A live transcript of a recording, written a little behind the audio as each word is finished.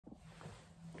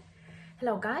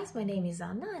Hello guys, my name is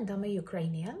Anna and I'm a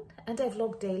Ukrainian and I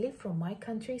vlog daily from my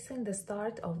country since the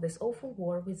start of this awful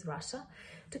war with Russia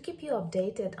to keep you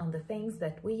updated on the things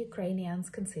that we Ukrainians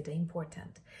consider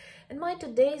important. In my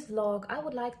today's vlog, I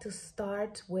would like to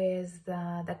start with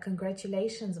the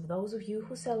congratulations of those of you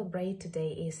who celebrate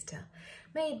today Easter.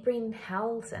 May it bring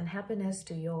health and happiness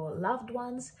to your loved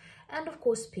ones and of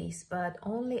course peace, but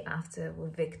only after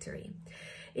victory.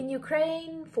 In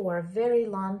Ukraine, for a very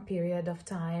long period of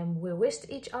time, we wished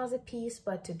each other peace,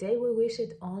 but today we wish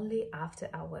it only after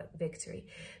our victory.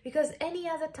 Because any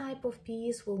other type of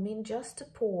peace will mean just a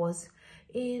pause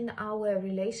in our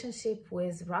relationship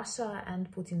with Russia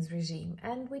and Putin's regime.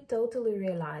 And we totally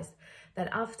realized that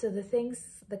after the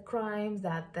crimes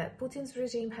that Putin's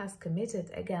regime has committed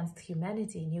against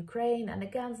humanity in Ukraine and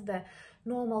against the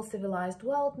normal civilized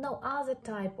world, no other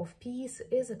type of peace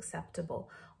is acceptable.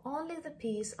 Only the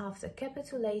peace after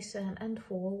capitulation and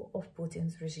fall of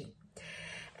Putin's regime.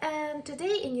 And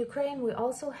today in Ukraine we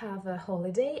also have a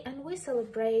holiday and we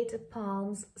celebrate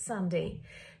Palm Sunday.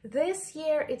 This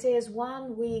year it is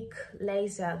 1 week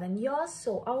later than yours,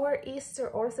 so our Easter,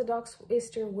 Orthodox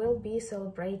Easter, will be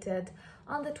celebrated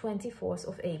on the 24th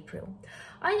of April.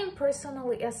 I am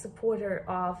personally a supporter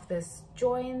of this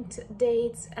joint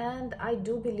dates and I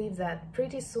do believe that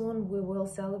pretty soon we will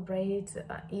celebrate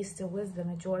Easter with the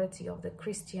majority of the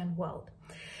Christian world.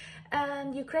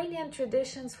 And Ukrainian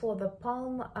traditions for the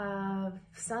Palm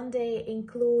Sunday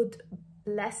include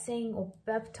blessing or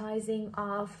baptizing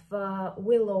of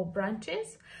willow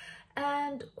branches,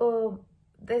 and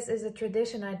this is a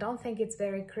tradition. I don't think it's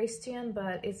very Christian,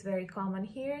 but it's very common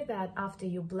here that after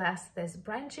you bless these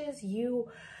branches, you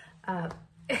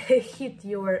hit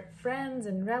your friends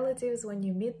and relatives when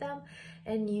you meet them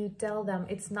and you tell them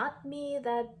it's not me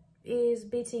that is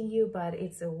beating you, but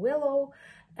it's a willow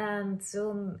and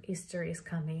soon Easter is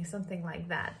coming, something like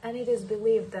that. And it is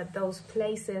believed that those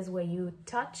places where you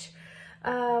touch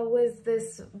with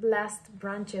these blessed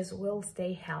branches will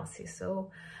stay healthy.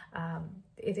 So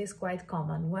it is quite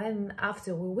common when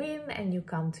after we win and you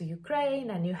come to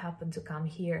Ukraine and you happen to come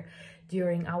here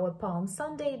during our Palm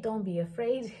Sunday, don't be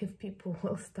afraid if people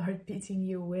will start beating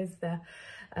you with the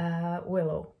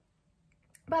willow.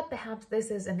 But perhaps this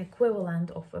is an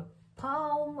equivalent of a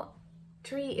palm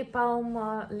tree, palm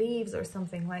leaves or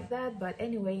something like that. But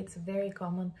anyway, it's a very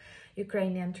common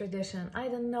Ukrainian tradition. I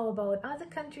don't know about other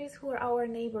countries who are our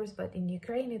neighbors, but in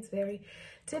Ukraine it's very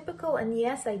typical, and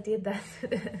yes, I did that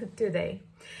today.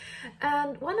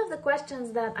 And one of the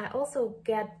questions that I also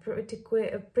get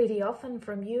pretty often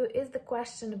from you is the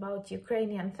question about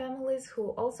Ukrainian families who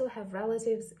also have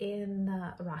relatives in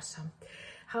Russia.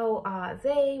 How are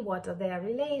they? What are their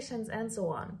relations? And so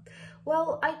on.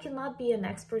 Well, I cannot be an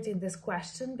expert in this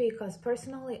question because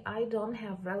personally I don't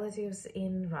have relatives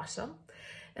in Russia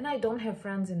and I don't have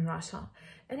friends in Russia.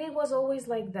 And it was always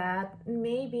like that,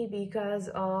 maybe because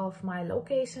of my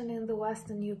location in the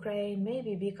Western Ukraine,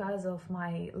 maybe because of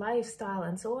my lifestyle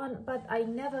and so on, but I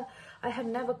have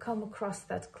never come across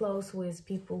that close with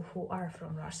people who are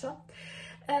from Russia.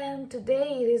 And today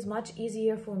it is much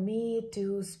easier for me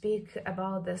to speak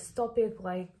about this topic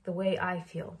like the way I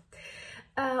feel.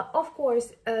 Of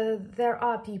course, there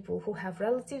are people who have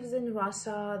relatives in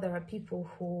Russia, there are people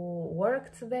who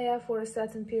worked there for a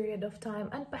certain period of time,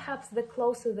 and perhaps the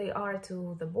closer they are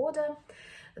to the border,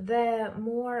 the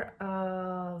more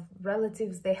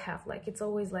relatives they have. Like, it's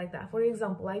always like that. For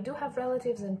example, I do have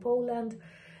relatives in Poland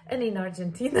and in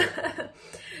Argentina.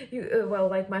 Well,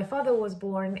 like, my father was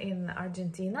born in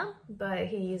Argentina, but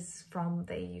he is from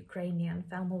the Ukrainian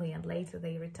family and later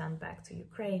they returned back to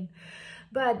Ukraine.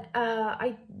 But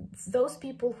those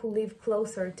people who live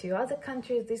closer to other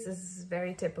countries, this is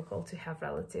very typical to have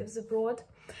relatives abroad.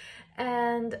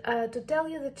 And to tell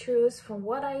you the truth, from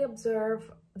what I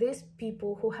observe, these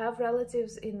people who have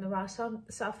relatives in Russia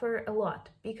suffer a lot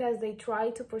because they try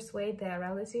to persuade their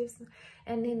relatives,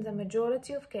 and in the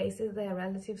majority of cases their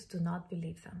relatives do not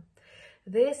believe them.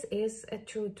 This is a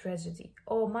true tragedy.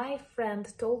 Or my friend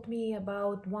told me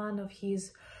about one of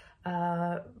his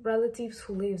relatives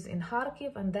who lives in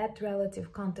Kharkiv, and that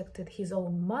relative contacted his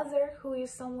own mother who is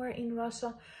somewhere in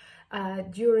Russia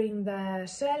during the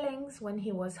shellings when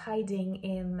he was hiding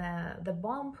in the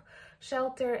bomb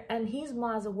shelter, and his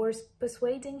mother was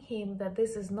persuading him that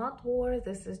this is not war,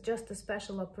 this is just a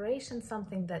special operation,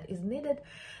 something that is needed.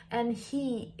 And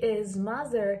his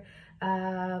mother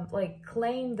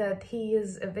claimed that he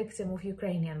is a victim of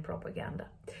Ukrainian propaganda.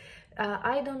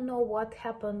 I don't know what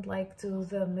happened to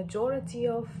the majority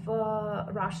of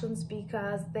Russians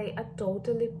because they are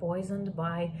totally poisoned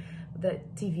by the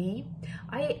TV.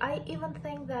 I even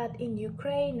think that in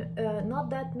Ukraine, not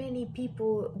that many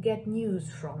people get news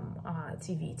from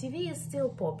TV. TV is still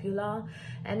popular,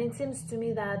 and it seems to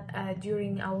me that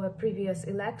during our previous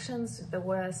elections, there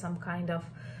were some kind of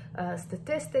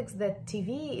statistics that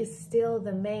TV is still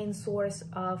the main source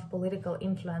of political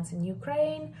influence in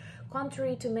Ukraine,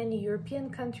 contrary to many European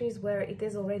countries where it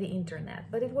is already internet.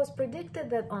 But it was predicted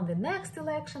that on the next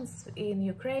elections in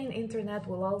Ukraine, internet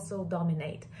will also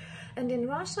dominate. And in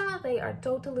Russia, they are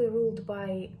totally ruled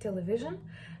by television,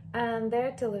 and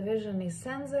their television is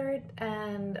censored,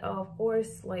 and of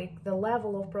course, like, the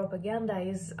level of propaganda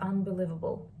is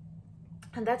unbelievable.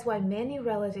 And that's why many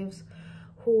relatives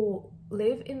who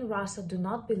live in Russia do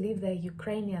not believe their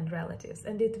Ukrainian relatives.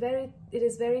 And it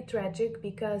is very tragic,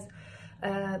 because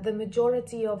the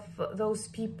majority of those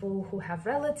people who have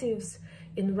relatives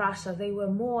in Russia, they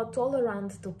were more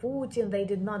tolerant to Putin. They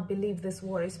did not believe this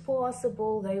war is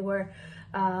possible. They were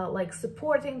like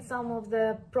supporting some of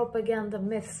the propaganda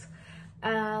myths.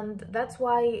 And that's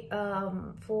why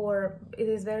it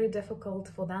is very difficult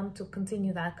for them to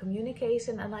continue that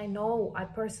communication. And I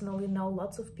personally know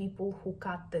lots of people who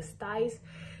cut these ties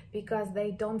because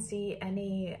they don't see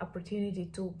any opportunity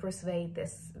to persuade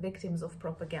these victims of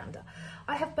propaganda.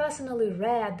 I have personally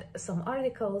read some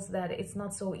articles that it's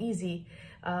not so easy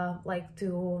like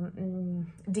to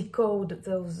decode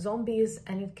those zombies,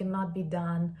 and it cannot be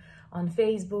done on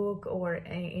Facebook or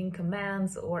in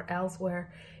comments or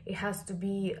elsewhere. It has to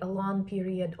be a long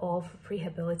period of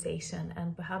rehabilitation,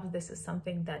 and perhaps this is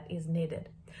something that is needed.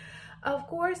 Of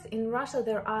course, in Russia,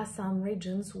 there are some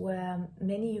regions where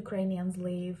many Ukrainians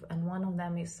live, and one of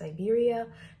them is Siberia,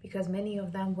 because many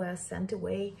of them were sent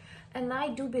away. And I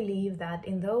do believe that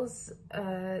in those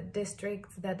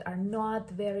districts that are not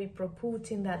very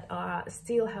pro-Putin, that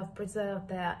still have preserved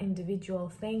their individual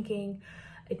thinking,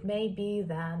 it may be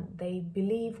that they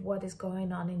believe what is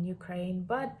going on in Ukraine,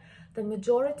 but the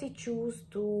majority choose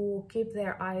to keep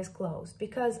their eyes closed,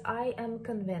 because I am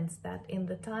convinced that in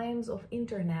the times of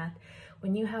internet,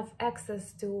 when you have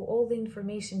access to all the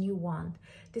information you want,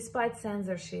 despite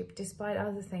censorship, despite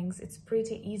other things, it's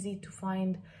pretty easy to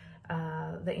find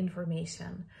the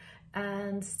information.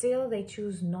 And still they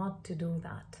choose not to do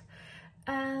that.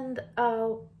 And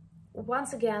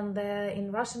once again,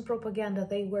 in Russian propaganda,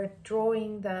 they were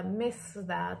drawing the myth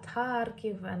that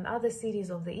Kharkiv and other cities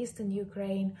of the eastern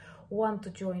Ukraine want to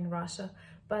join Russia.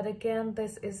 But again,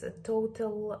 this is a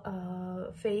total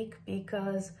fake,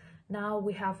 because now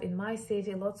we have in my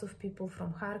city lots of people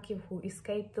from Kharkiv who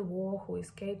escaped the war, who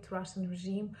escaped Russian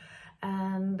regime,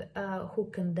 and who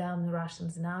condemn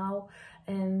Russians now,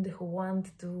 and who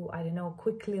want to, I don't know,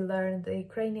 quickly learn the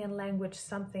Ukrainian language,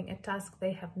 a task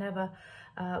they have never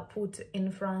put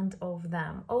in front of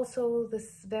them. Also,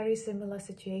 this very similar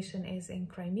situation is in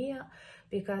Crimea,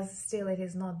 because still it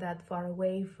is not that far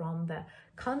away from the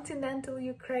continental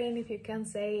Ukraine, if you can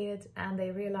say it, and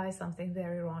they realize something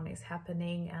very wrong is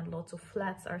happening, and lots of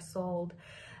flats are sold,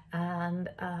 and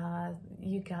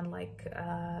you can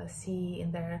see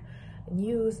in their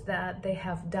news that they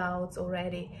have doubts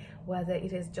already whether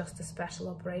it is just a special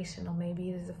operation or maybe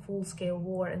it is a full-scale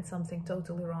war and something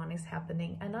totally wrong is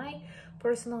happening. And I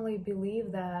personally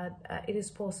believe that it is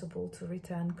possible to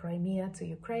return Crimea to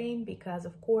Ukraine, because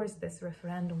of course this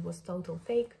referendum was total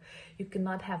fake. You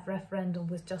cannot have referendum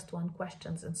with just one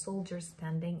question and soldiers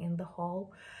standing in the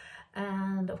hall.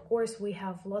 And of course we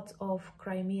have lots of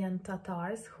Crimean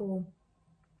Tatars who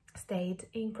stayed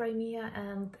in Crimea,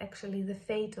 and actually the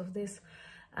fate of this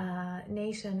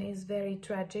nation is very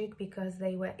tragic, because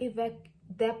they were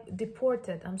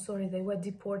deported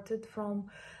from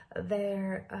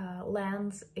their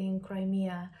lands in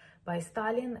Crimea by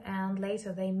Stalin, and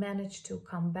later they managed to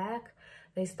come back.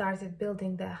 They started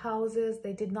building their houses.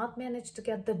 They did not manage to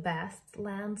get the best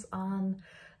lands on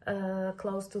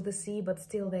close to the sea, but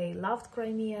still they loved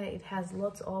Crimea. It has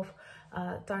lots of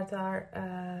Tatar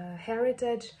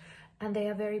heritage, and they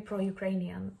are very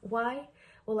pro-Ukrainian. Why?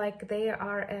 Well, they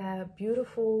are a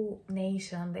beautiful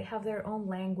nation. They have their own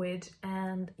language,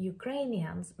 and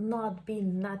Ukrainians, not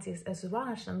being Nazis as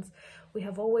Russians, we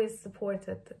have always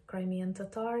supported Crimean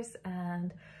Tatars,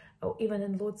 and even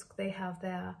in Lutsk they have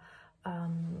their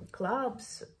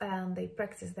clubs, and they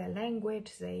practice their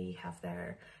language. They have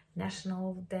their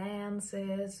national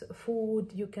dances,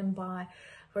 food you can buy.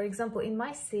 For example, in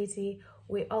my city,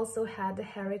 we also had the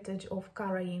heritage of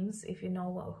Karayims. If you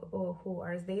know who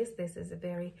are this is a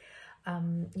very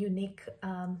unique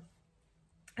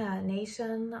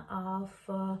nation of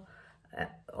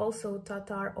also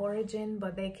Tatar origin,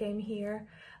 but they came here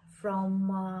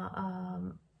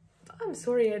from I'm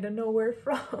sorry, I don't know where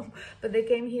from, but they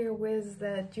came here with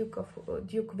the Duke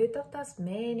Vytautas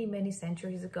many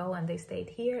centuries ago, and they stayed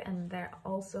here, and there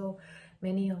are also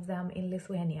many of them in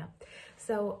Lithuania.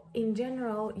 So in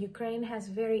general, Ukraine has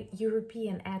very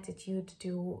European attitude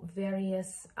to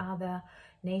various other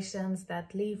nations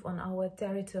that live on our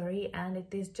territory, and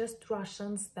it is just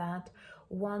Russians that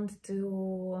want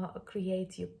to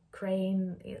create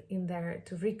Ukraine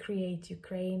to recreate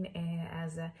Ukraine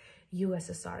as a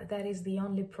USSR. That is the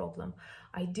only problem.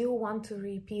 I do want to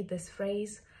repeat this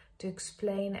phrase to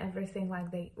explain everything.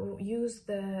 Like, they use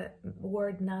the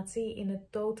word Nazi in a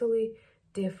totally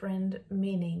different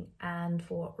meaning, and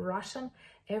for Russian,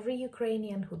 every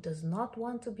Ukrainian who does not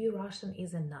want to be Russian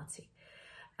is a Nazi.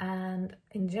 And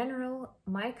in general,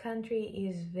 my country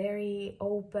is very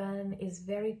open, is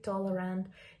very tolerant,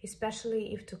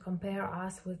 especially if to compare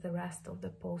us with the rest of the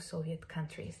post-Soviet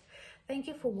countries. Thank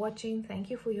you for watching. Thank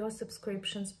you for your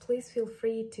subscriptions. Please feel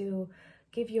free to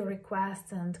give your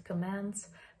requests and comments.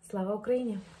 Slava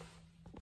Ukraini!